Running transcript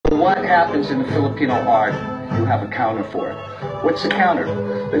what happens in the Filipino art, you have a counter for it. What's the counter?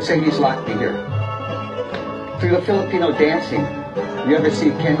 Let's say he's locked me here. Through the Filipino dancing, you ever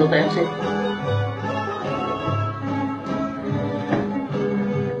see candle dancing?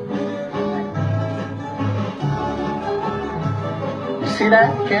 You see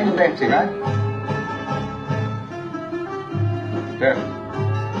that? Candle dancing, right? There.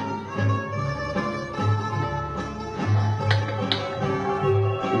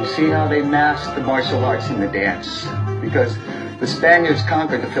 You see how they masked the martial arts in the dance? Because the Spaniards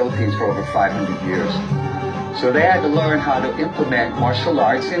conquered the Philippines for over 500 years. So they had to learn how to implement martial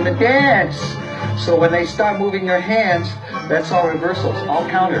arts in the dance. So when they start moving their hands, that's all reversals, all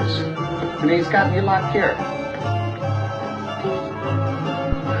counters. And he's got me locked here.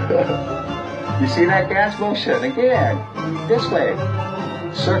 You see that dance motion? Again, this way.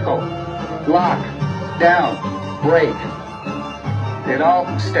 Circle, lock, down, break. It all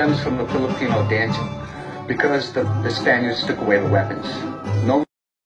stems from the Filipino dancing because the Spaniards took away the weapons.